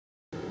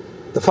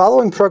The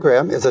following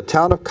program is a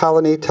Town of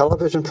Colonie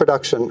television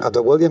production of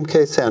the William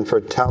K.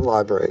 Sanford Town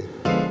Library.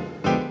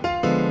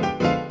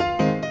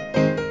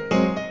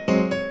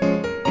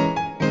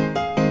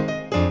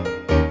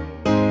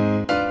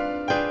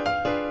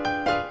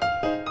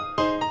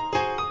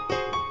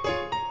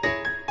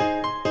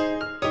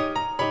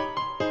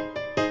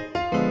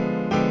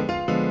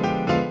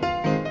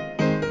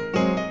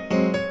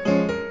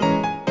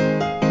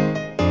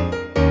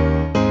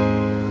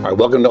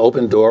 Welcome to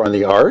Open Door on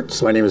the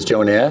Arts. My name is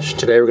Joe Nash.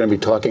 Today we're going to be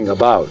talking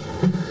about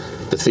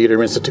the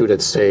Theater Institute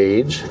at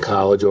Sage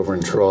College over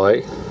in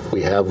Troy.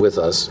 We have with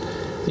us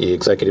the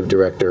executive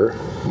director,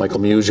 Michael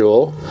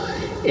Musial,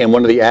 and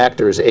one of the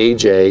actors,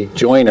 AJ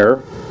Joyner,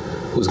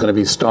 who's going to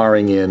be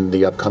starring in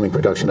the upcoming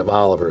production of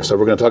Oliver. So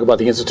we're going to talk about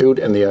the Institute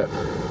and the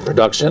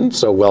production.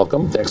 So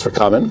welcome. Thanks for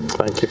coming.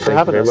 Thank you for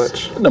having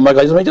us. Now,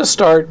 Michael, let me just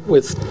start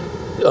with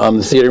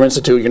the Theater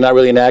Institute. You're not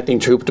really an acting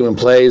troupe doing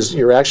plays.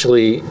 You're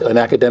actually an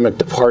academic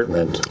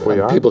department. We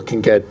are. People can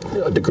get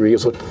a degree.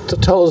 So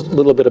tell us a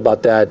little bit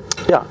about that.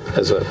 Yeah.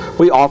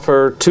 We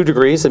offer 2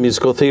 degrees, a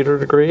musical theater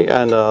degree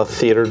and a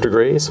theater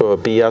degree, so a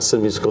BS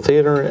in musical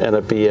theater and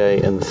a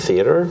BA in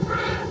theater.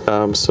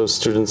 So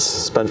students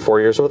spend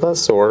 4 years with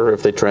us, or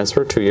if they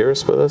transfer, 2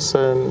 years with us.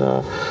 And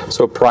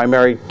so a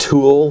primary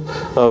tool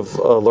of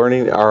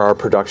learning are our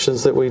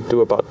productions that we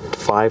do, about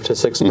 5 to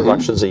 6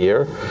 productions a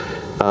year.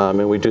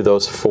 And we do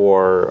those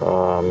for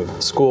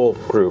school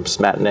groups,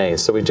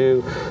 matinees. So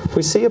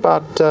we see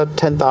about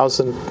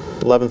 10,000,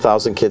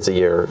 11,000 kids a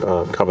year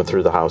coming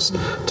through the house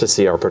to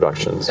see our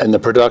productions. And the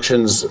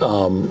productions,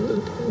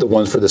 the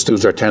ones for the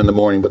students are 10 in the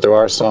morning, but there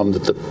are some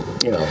that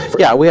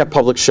yeah, we have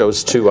public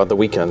shows too on the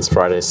weekends,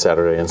 Friday,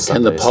 Saturday, and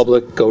Sundays. Can the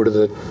public go to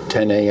the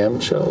 10 a.m.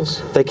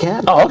 shows? They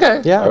can. Oh,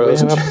 okay. Yeah,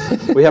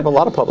 we have a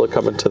lot of public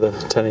coming to the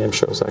 10 a.m.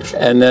 shows, actually.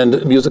 And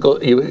then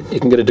musical, you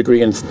can get a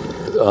degree in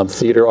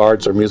theater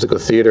arts or musical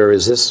theater.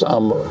 Is this,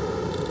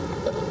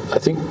 I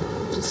think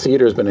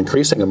theater has been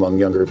increasing among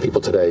younger people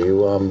today.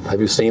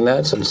 Have you seen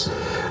that since?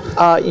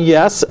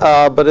 Yes,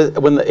 but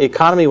when the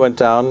economy went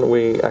down,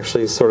 we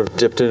actually sort of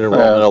dipped in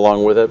enrollment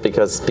along with it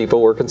because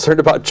people were concerned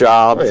about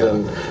jobs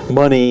and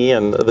money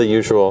and the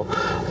usual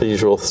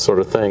sort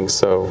of thing.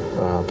 So,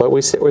 but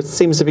it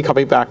seems to be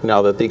coming back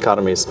now that the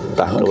economy is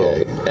back a little.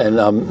 And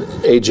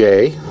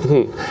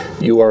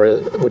AJ, you are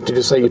what did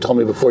you say? You told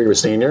me before you were a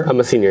senior. I'm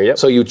a senior. Yep.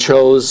 So you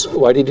chose.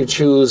 Why did you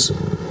choose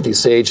the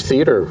Sage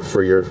Theater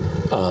for your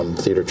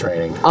theater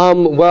training?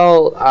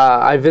 Well,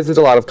 I visited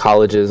a lot of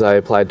colleges. I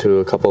applied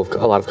to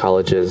a lot of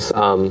colleges,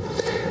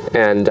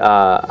 and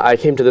I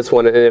came to this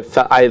one, and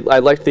I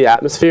liked the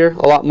atmosphere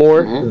a lot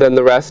more than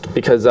the rest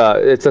because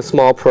it's a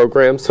small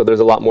program, so there's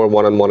a lot more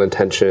one-on-one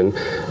attention,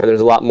 and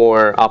there's a lot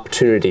more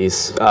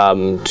opportunities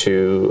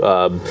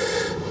to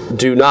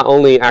do not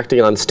only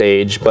acting on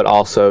stage, but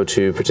also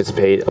to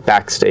participate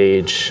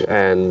backstage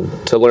and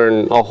to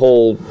learn a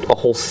whole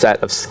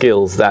set of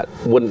skills that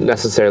wouldn't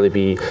necessarily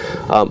be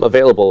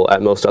available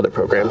at most other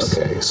programs.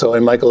 Okay, so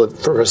and Michael,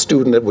 for a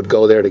student that would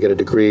go there to get a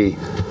degree,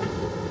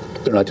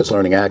 they're not just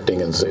learning acting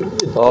and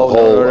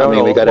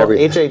no. We got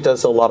AJ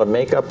does a lot of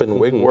makeup and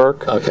wig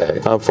work.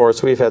 Okay. For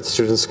us, we've had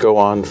students go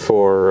on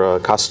for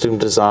costume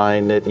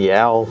design at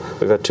Yale.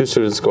 We've had 2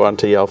 students go on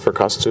to Yale for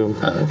costume,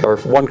 or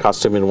 1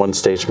 costume and 1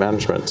 stage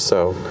management.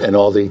 So. And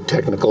all the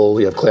technical,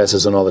 you have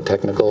classes in all the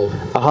technical.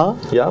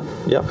 Yep.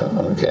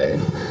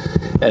 Okay.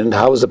 And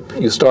how was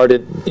you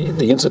started?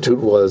 The Institute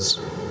was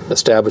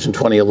established in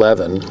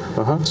 2011.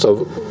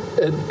 So,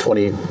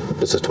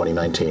 this is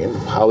 2019.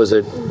 How is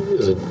it?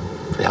 Is it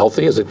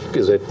healthy? Is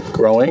it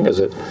growing? Is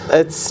it?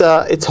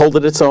 It's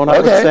holding its own. I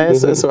would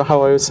say. That's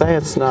how I would say.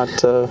 It's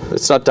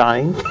not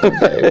dying.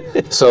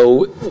 Okay.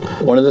 So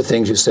one of the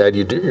things you said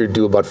you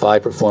do about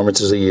 5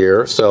 performances a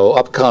year. So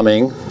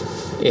upcoming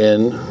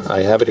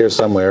I have it here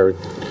somewhere,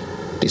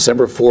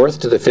 December 4th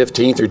to the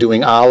 15th, you're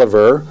doing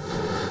Oliver,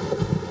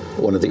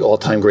 one of the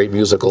all-time great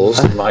musicals,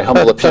 in my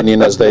humble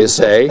opinion, as they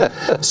say.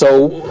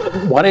 So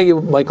why don't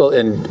you, Michael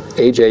and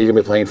AJ, you're going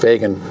to be playing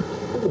Fagin.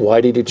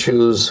 Why did you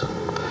choose?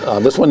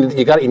 This one,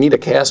 you need a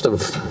cast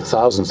of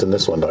thousands in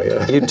this one, don't you?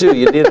 You do.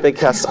 You need a big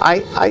cast.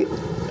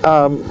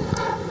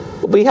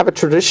 We have a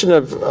tradition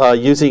of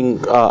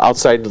using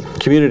outside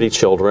community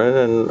children,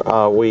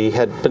 and we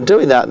had been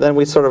doing that, and then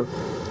we sort of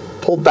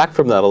pulled back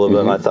from that a little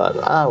bit, and I thought,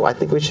 I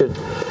think we should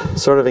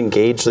sort of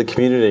engage the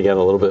community again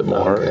a little bit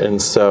more. Okay.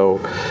 And so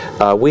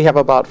we have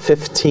about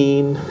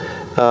 16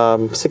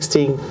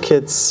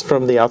 kids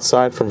from the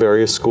outside, from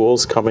various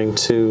schools, coming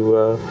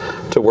to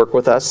work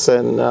with us,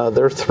 and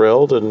they're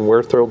thrilled, and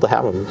we're thrilled to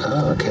have them.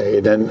 Okay,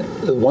 and then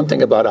one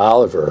thing about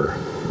Oliver,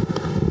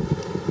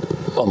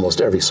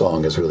 almost every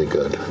song is really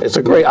good. It's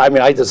a great, I'm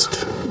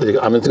enthusiastic.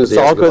 It's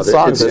all good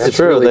songs, it's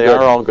true, really they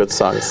are all good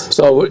songs.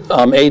 So,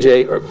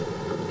 AJ,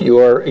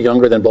 you're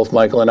younger than both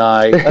Michael and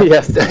I.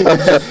 Yes.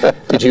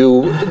 Did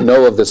you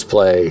know of this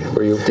play?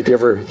 Did you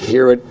ever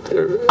hear it?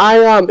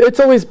 It's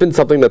always been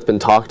something that's been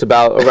talked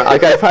about.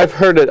 Like I've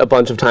heard it a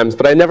bunch of times,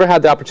 but I never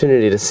had the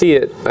opportunity to see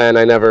it, and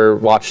I never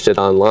watched it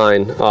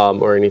online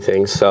or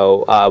anything.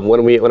 So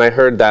when I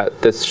heard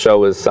that this show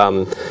was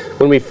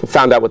when we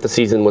found out what the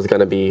season was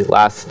going to be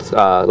last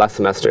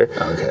semester,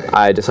 Okay.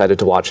 I decided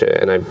to watch it,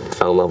 and I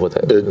fell in love with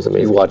it. It was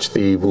amazing. You watched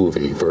the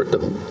movie?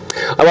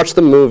 I watched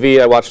the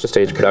movie. I watched the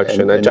stage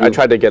production. And I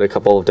tried to get a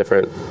couple of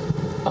different.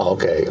 Oh,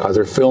 okay. Are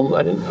there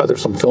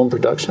some film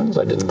productions?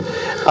 I didn't.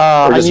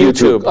 On just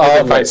YouTube. Oh, You can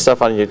okay. find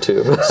stuff on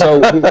YouTube.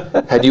 So,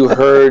 had you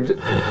heard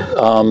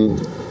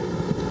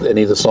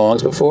any of the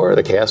songs before,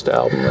 the cast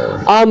album?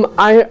 Or?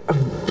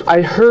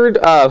 I heard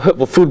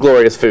well, "Food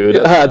Glorious Food."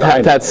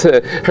 That's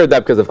heard that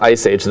because of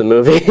Ice Age, the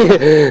movie.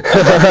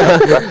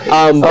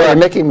 You're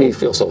making me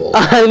feel so old.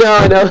 I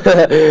know.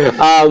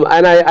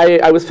 And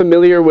I was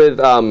familiar with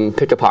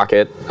Pick a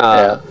Pocket,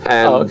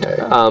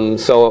 and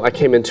so I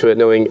came into it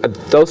knowing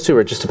those two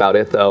were just about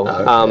it, though.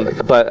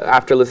 Okay. But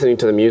after listening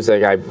to the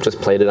music, I just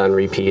played it on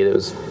repeat. It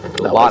was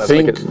a lot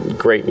of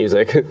great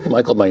music.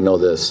 Michael might know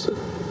this.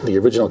 The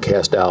original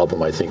cast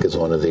album, I think, is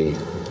one of the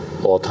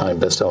all-time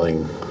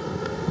best-selling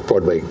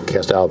Broadway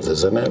cast albums,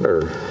 isn't it?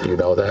 Or do you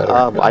know that?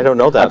 Or? I don't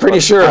know that. I'm pretty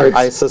but sure.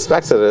 I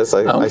suspect it is.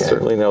 I Okay.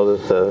 certainly know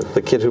that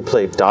the kid who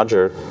played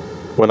Dodger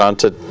went on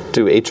to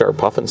do HR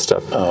Puffin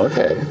stuff Oh,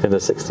 okay. in the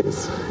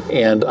 60s.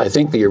 And I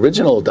think the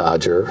original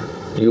Dodger,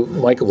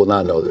 Michael will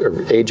not know, or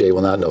AJ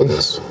will not know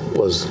this,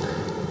 was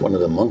one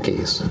of the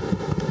Monkees.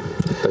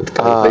 That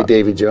guy who played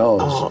Davy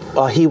Jones.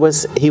 He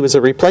was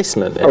a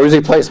replacement. Or was he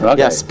replacement?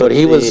 Okay. Yes, but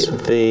he was.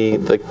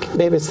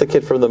 maybe it's the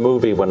kid from the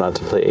movie went on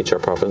to play HR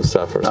Puffin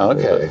stuff or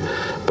something. Okay.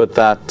 But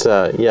that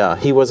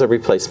he was a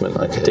replacement.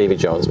 Okay. Davy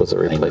Jones was a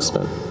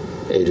replacement.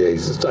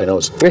 AJ's, I know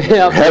it's.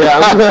 Yeah.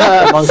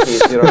 The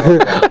Monkees, you don't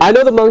know. I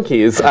know the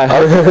Monkees.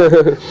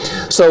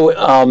 So,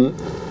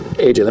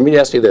 AJ, let me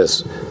ask you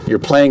this. You're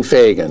playing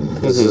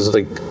Fagin. This is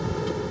like,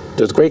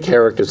 there's great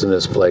characters in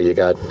this play. You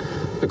got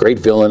a great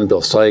villain,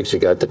 Bill Sykes. You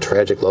got the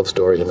tragic love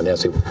story, him and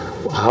Nancy.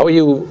 How are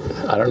you,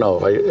 I don't know,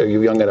 are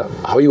you young enough?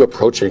 How are you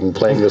approaching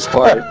playing this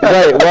part?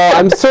 Right. Well,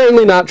 I'm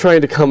certainly not trying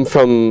to come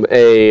from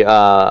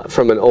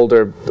an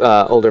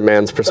older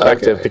man's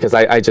perspective, Okay. because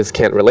I just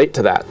can't relate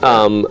to that.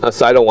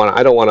 So I don't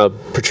want to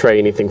portray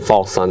anything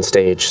false on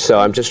stage. So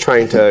I'm just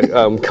trying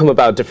to come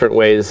about different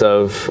ways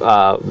of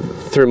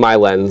through my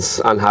lens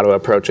on how to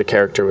approach a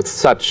character with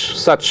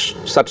such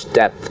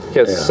depth. He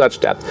has such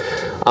depth.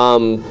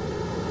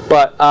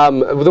 But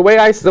the way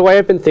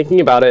I've been thinking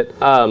about it,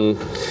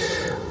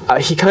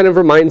 he kind of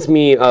reminds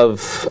me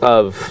of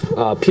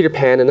Peter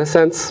Pan in a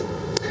sense.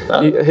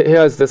 He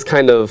has this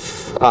kind of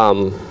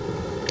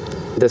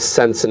this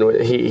sense in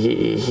which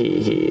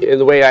he in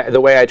the way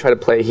I try to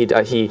play, he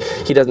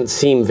doesn't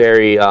seem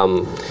very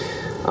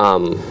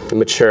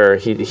mature.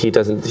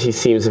 He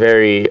seems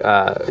very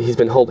he's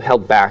been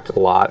held back a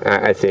lot,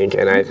 I think,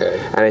 and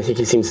I think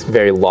he seems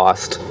very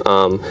lost.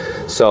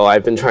 So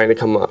I've been trying to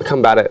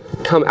come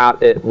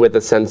at it with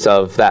a sense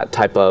of that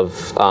type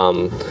of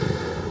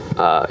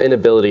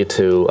inability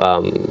to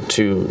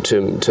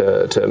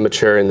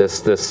mature in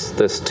this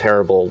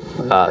terrible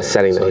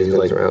setting that So he's he's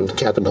like around.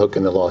 Captain Hook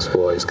and the Lost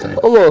Boys, kind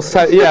of. Almost,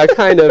 yeah,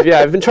 kind of, yeah.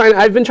 I've been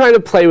trying to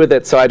play with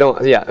it, so I don't,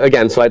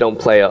 so I don't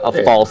play a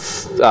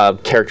false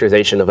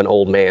characterization of an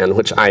old man,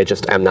 which I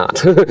just am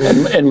not.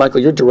 And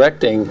Michael, you're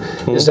directing.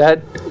 Is that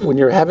when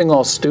you're having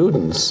all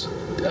students,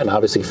 and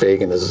obviously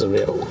Fagin is,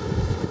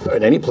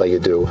 in any play you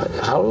do,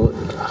 how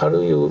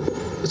do you,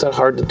 is that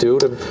hard to do?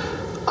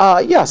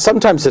 Yeah,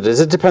 sometimes it is.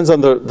 It depends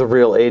on the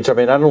real age. I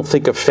mean, I don't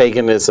think of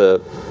Fagin as a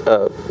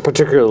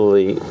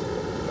particularly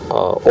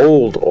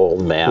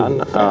old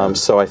man.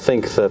 So I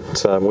think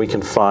that we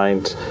can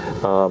find.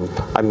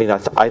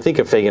 I think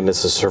of Fagin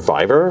as a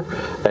survivor,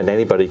 and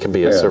anybody can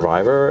be a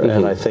survivor.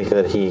 And I think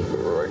that he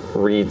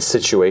reads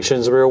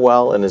situations real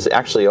well and is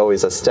actually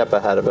always a step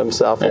ahead of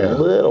himself a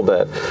little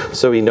bit.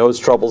 So he knows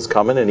trouble's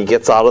coming and he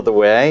gets out of the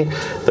way.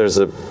 There's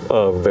a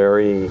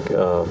very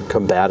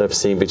combative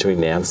scene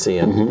between Nancy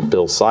and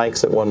Bill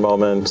Sykes at one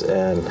moment,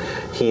 and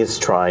he's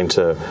trying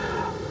to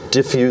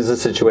diffuse the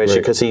situation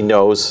because he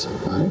knows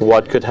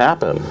what could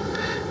happen.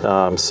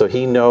 So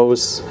he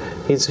knows,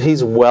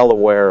 he's well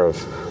aware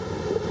of,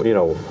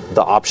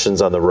 the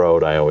options on the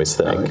road, I always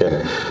think.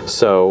 Okay. And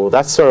so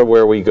that's sort of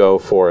where we go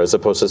for, as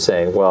opposed to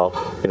saying, well,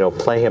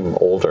 play him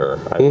older.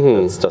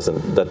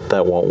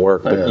 That won't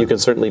work. But you can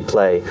certainly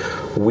play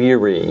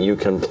weary. You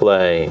can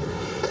play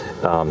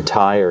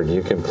tired.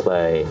 You can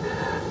play,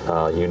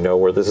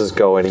 where this is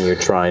going, and you're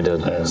trying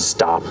to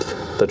stop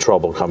the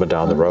trouble coming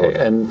down the road.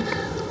 And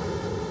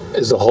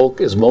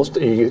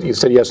you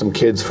said you have some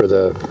kids for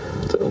the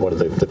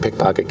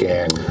pickpocket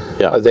gang.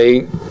 Yeah. Are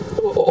they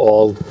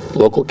all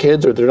local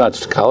kids, or they're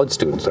not college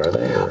students, are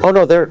they? Or? Oh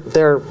no, they're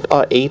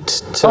 8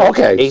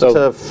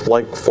 to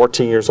like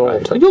 14 years old.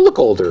 Right. So you look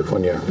older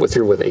when you're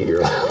with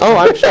 8-year-olds. Oh,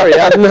 I'm sure,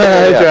 yeah.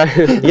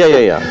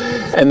 Yeah.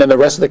 And then the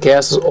rest of the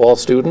cast is all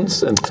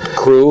students and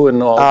crew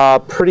and all.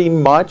 Pretty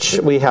much.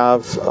 We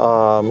have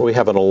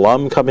an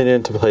alum coming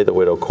in to play the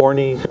widow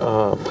Corny.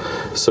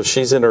 So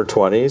she's in her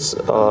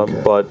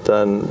 20s. But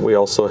then we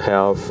also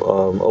have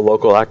a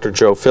local actor,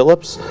 Joe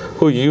Phillips,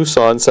 who you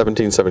saw in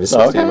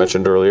 1776. You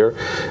mentioned earlier.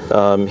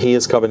 He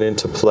is coming in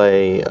to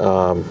play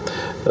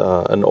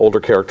an older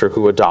character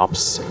who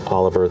adopts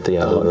Oliver at the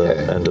end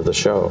end of the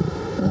show.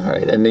 All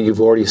right, and then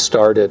you've already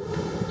started.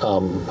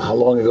 How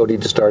long ago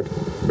did you start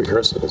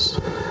rehearsals?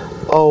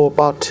 Oh,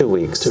 about 2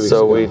 weeks. 2 weeks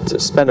so ago. we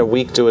spent a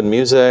week doing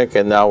music,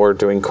 and now we're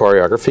doing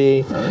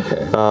choreography.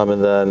 Okay.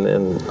 And then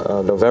in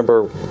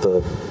November,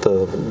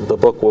 the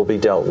book will be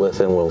dealt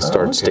with, and we'll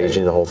start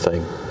staging the whole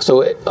thing.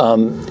 So,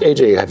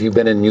 AJ, have you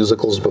been in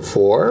musicals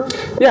before?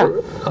 Yeah,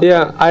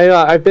 yeah.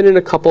 I've been in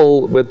a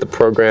couple with the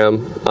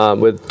program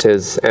with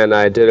Tiz, and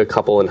I did a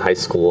couple in high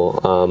school.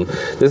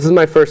 This is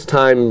my first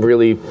time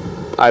really,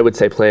 I would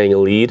say, playing a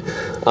lead.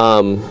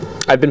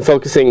 I've been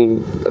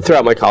focusing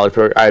throughout my college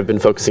program. I've been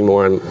focusing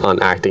more on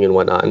acting and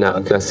whatnot.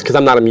 Because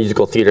I'm not a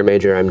musical theater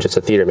major. I'm just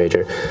a theater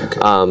major. Okay.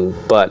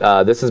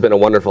 But this has been a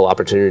wonderful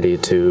opportunity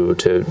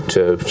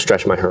to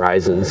stretch my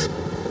horizons.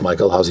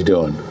 Michael, how's he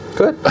doing?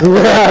 Good.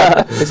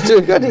 He's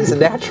doing good. He's a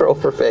natural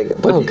for Fagin.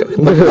 But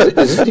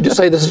did you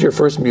say this is your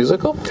first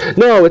musical?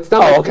 No, it's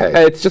not. Oh,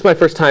 okay. It's just my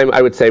first time,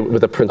 I would say,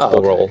 with a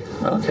principal role.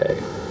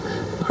 Okay.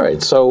 All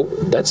right. So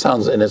that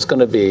sounds, and it's going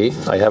to be,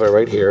 I have it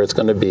right here, it's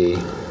going to be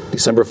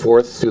December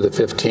 4th through the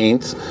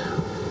 15th.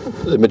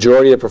 The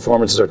majority of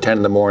performances are 10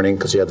 in the morning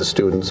because you have the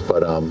students,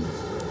 but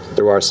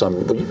there are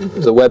some.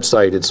 The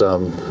website, it's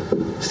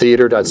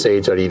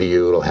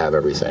theater.sage.edu. It'll have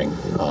everything.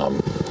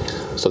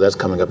 So that's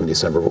coming up in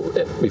December.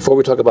 Before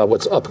we talk about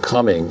what's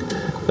upcoming,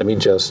 let me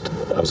just,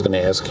 I was going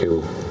to ask you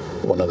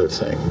one other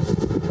thing.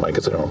 Mike,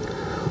 is it on?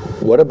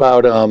 What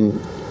about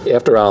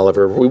after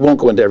Oliver? We won't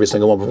go into every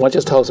single one, but why don't you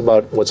just tell us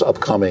about what's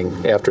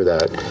upcoming after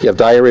that? You have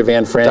Diary of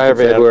Anne Frank in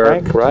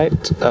February. Frank,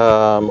 right.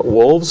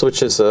 Wolves,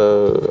 which is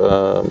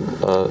about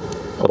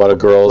a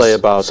girls' play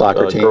about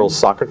soccer a team. girls'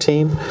 soccer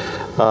team.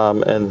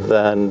 And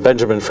then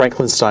Benjamin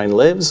Frankenstein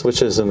Lives,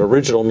 which is an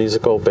original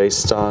musical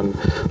based on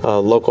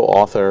local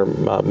author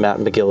Matt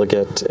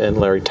McGilligan and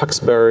Larry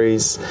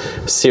Tuxbury's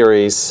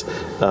series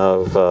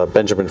of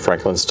Benjamin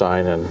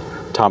Frankenstein and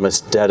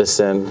Thomas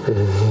Dedison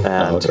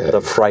and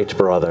the Fright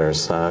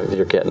Brothers.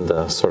 You're getting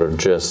the sort of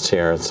gist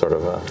here. It's sort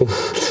of a...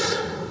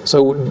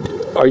 So,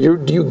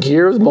 do you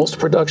gear most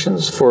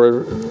productions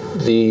for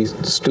the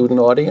student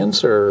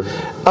audience, or?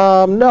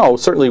 No,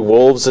 certainly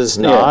Wolves is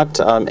not,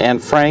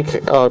 and Frank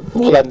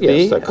can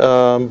be,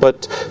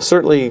 but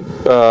certainly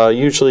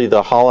usually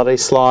the holiday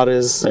slot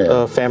is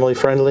family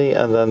friendly,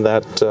 and then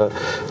that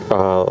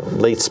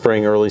late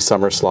spring, early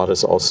summer slot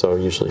is also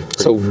usually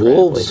pretty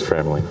Wolves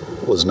family.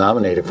 Was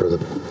nominated for the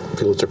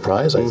Pulitzer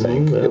Prize, I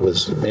think. It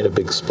was made a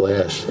big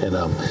splash, and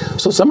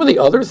so some of the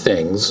other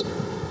things.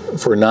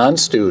 For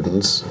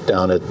non-students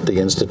down at the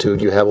Institute,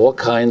 you have all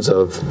kinds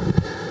of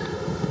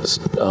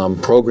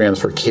programs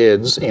for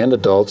kids and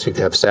adults. You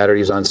have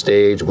Saturdays on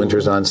stage,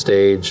 winters on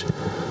stage,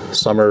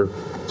 summer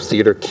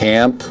theater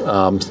camp.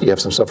 You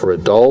have some stuff for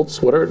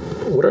adults. What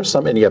are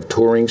some? And you have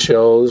touring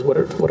shows. What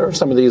are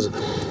some of these?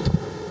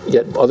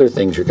 Yet other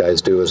things you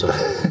guys do as a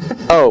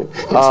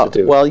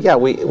institute? Well, yeah,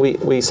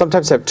 we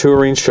sometimes have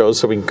touring shows,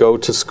 so we go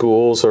to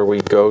schools or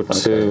we go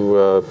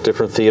to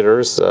different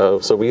theaters.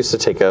 So we used to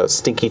take a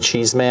Stinky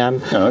Cheese Man.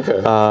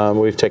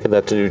 We've taken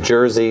that to New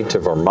Jersey, to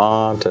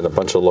Vermont, and a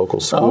bunch of local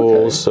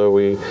schools. So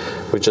we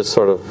just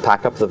sort of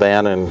pack up the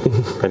van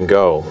and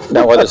go.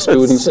 Now, are the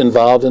students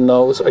involved in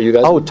those? Are you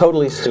guys? Oh,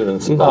 totally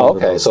students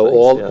involved. In those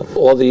things,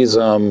 all these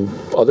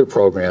other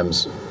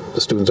programs. The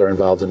students are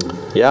involved in.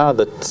 Yeah,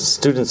 the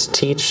students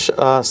teach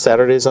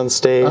Saturdays on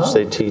stage.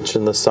 They teach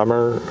in the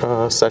summer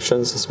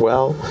sessions as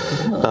well.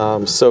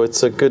 So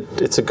it's a good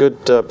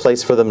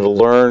place for them to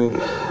learn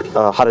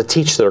how to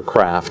teach their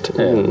craft,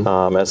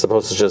 as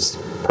opposed to just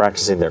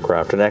practicing their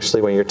craft. And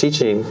actually, when you're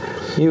teaching,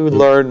 you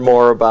learn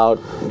more about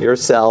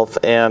yourself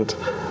and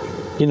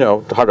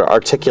how to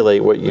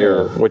articulate what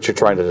you're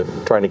trying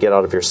to get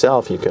out of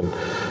yourself. You can.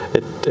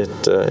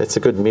 It's a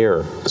good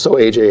mirror. So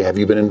AJ, have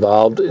you been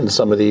involved in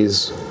some of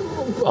these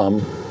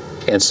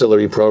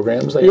ancillary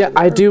programs?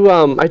 I do.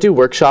 I do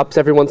workshops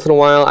every once in a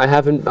while. I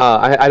haven't.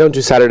 I don't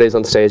do Saturdays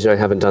on stage, and I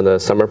haven't done the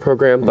summer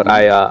program. But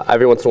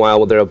every once in a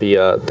while, there'll be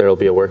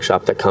a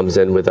workshop that comes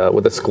in with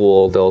a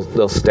school.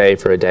 They'll stay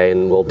for a day,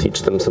 and we'll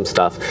teach them some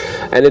stuff.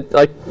 And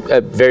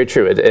very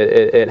true.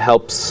 It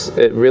helps.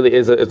 It really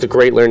is. It's a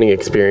great learning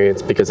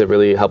experience because it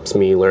really helps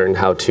me learn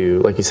how to,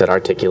 like you said,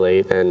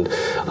 articulate and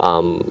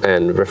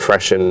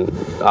refreshen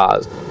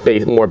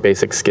more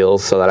basic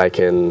skills so that I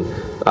can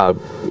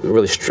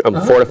really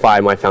fortify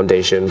my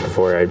foundation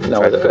before I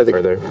try to go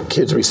further. Are the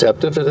kids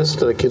receptive to this?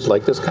 Do the kids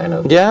like this kind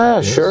of?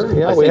 Yeah, sure.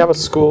 Yeah, we have a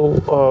school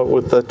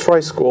with the Troy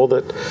School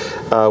that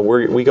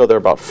we go there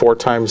about 4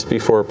 times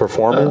before a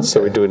performance.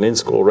 So we do an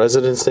in-school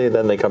residency.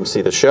 Then they come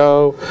see the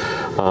show.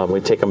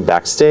 We take them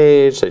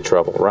backstage. They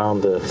travel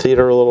around the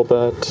theater a little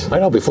bit. I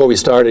know. Before we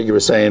started, you were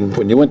saying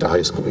when you went to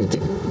high school.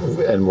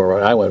 And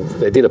where I went,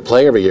 they did a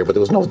play every year, but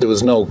there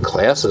was no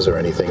classes or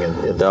anything in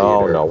theater.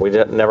 No, we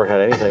never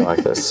had anything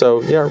like this.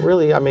 So yeah,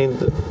 really, I mean,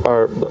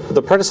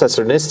 the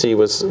predecessor NIST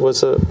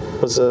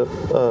was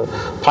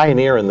a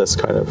pioneer in this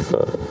kind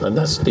of. And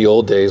that's the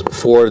old days.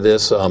 Before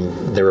this,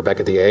 they were back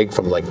at the Egg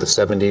from like the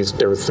 70s.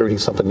 They were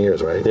 30-something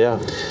years, right? Yeah.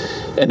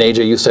 And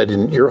AJ, you said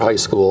in your high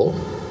school,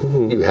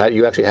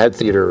 You actually had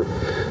theater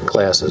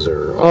classes,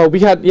 or Oh, we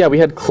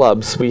had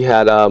clubs. We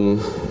had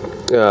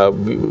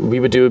we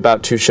would do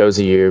about 2 shows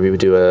a year. We would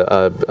do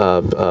a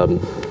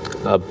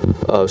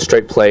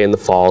straight play in the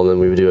fall, and then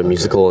we would do a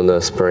musical in the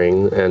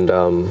spring, and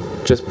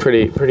just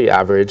pretty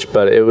average.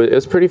 But it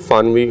was pretty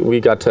fun. We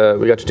got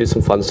to do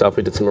some fun stuff.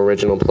 We did some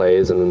original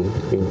plays, and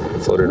we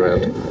floated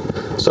around.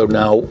 So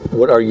now,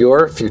 what are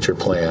your future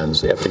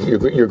plans after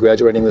you're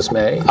graduating this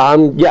May?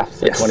 Yes.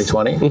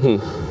 2020.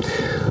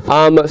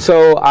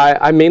 So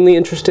I'm mainly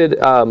interested.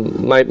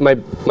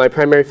 My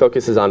primary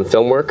focus is on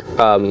film work.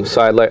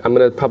 So I'm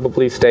going to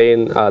probably stay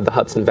in the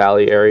Hudson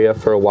Valley area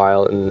for a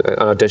while and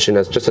audition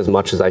just as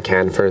much as I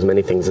can for as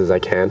many things as I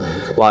can,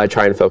 while I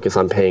try and focus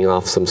on paying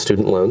off some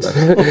student loans.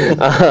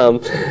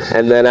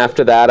 And then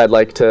after that, I'd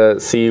like to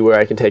see where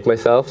I can take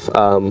myself.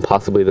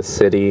 Possibly the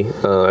city.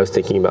 I was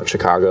thinking about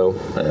Chicago,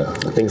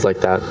 things like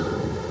that.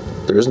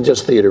 There isn't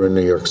just theater in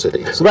New York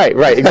City. So.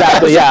 Right,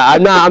 exactly. Yeah,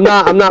 I'm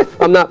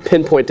not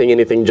pinpointing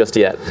anything just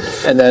yet.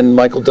 And then,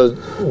 Michael,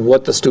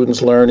 what the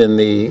students learn in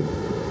the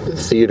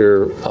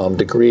theater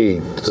degree,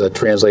 does that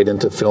translate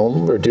into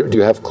film, or do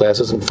you have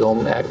classes in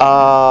film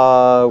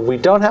acting? We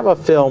don't have a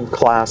film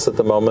class at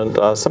the moment.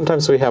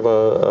 Sometimes we have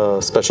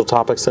special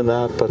topics in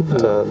that,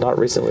 but not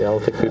recently. I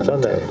don't think we've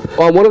done that.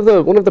 Well,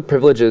 one of the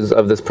privileges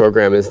of this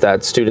program is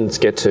that students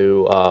get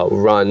to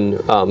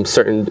run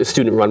certain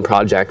student-run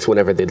projects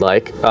whenever they'd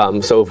like.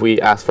 So if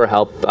we ask for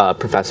help,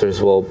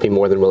 professors will be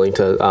more than willing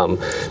to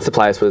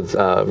supply us with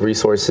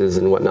resources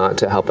and whatnot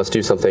to help us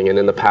do something. And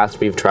in the past,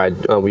 we've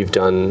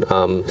done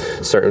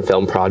certain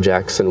film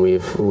projects, and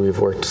we've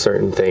worked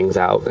certain things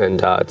out,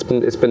 and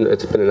it's been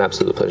an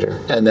absolute pleasure.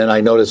 And then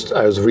I noticed,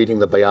 I was reading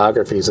the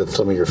biographies of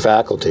some of your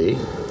faculty.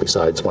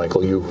 Besides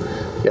Michael, you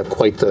have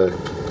quite the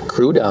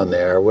crew down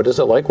there. What is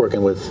it like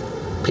working with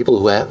people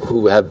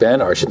who have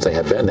been, or I shouldn't say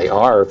have been, they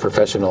are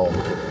professional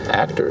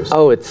actors?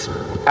 Oh, it's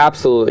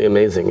absolutely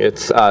amazing.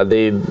 It's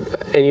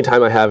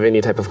anytime I have any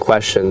type of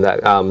question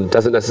that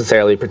doesn't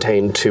necessarily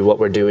pertain to what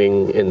we're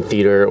doing in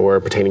theater or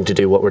pertaining to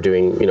do what we're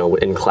doing,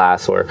 in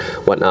class or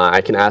whatnot,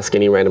 I can ask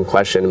any random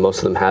question, and most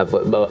of them have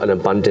an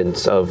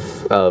abundance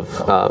of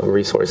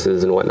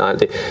resources and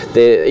whatnot.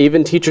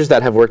 Even teachers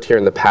that have worked here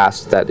in the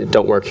past that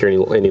don't work here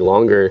any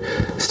longer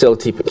still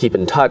keep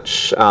in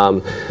touch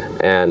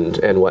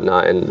and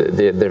whatnot, and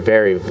they're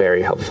very,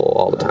 very helpful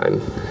all the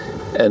time.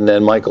 And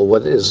then, Michael,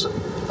 what is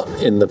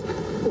in the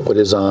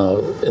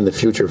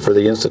future for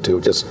the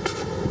Institute? Just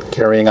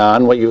carrying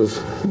on what you've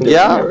done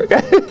here?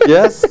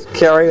 Yes,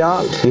 carry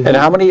on. And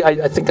how many,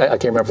 I think, I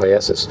can't remember if I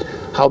asked this,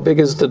 how big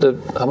is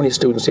how many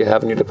students do you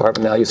have in your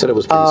department now? You said it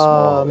was pretty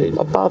small.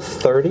 About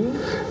 30.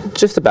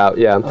 Just about,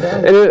 yeah.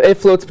 Okay. And it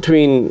floats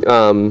between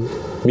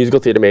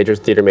musical theater majors,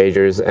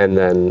 and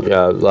then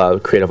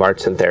creative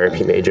arts and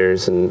therapy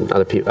majors, and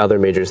other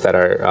majors that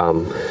are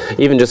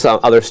even just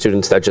other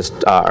students that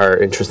just are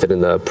interested in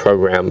the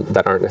program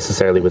that aren't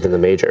necessarily within the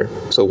major.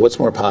 So what's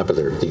more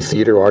popular, the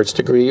theater arts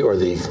degree or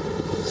the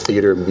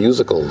theater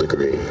musical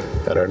degree?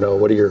 I don't know.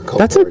 What are your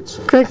cohorts? That's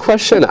a great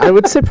question. I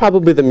would say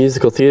probably the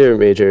musical theater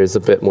major is a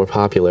bit more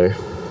popular.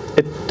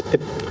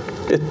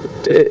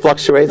 It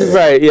fluctuates.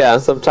 Right, yeah.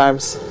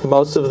 Sometimes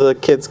most of the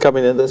kids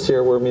coming in this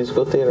year were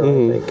musical theater, I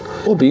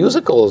think. Well,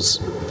 musicals,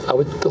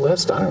 the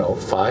last,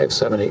 5,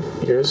 7, 8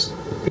 years,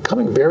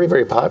 becoming very,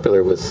 very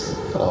popular with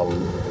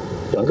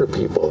younger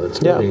people.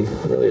 It's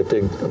really a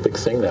big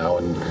thing now,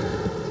 and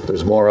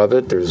there's more of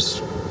it.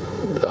 There's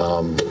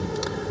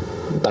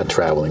not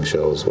traveling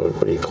shows. What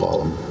do you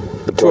call them?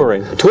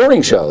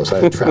 Touring shows.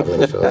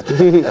 Traveling shows.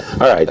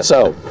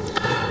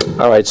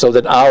 All right. So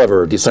then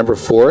Oliver, December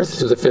 4th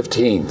to the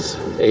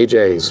 15th.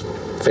 AJ's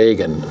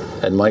Fagin,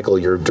 and Michael,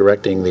 you're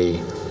directing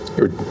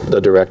you're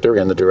the director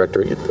and the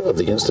director of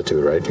the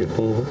Institute, right? You're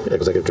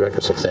executive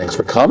director. So thanks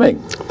for coming.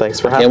 Thanks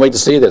for having me. Can't wait to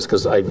see this,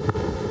 because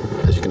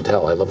as you can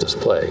tell, I love this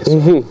play.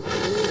 So.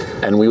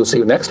 And we will see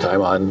you next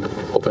time on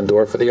Open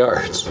Door for the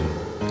Arts.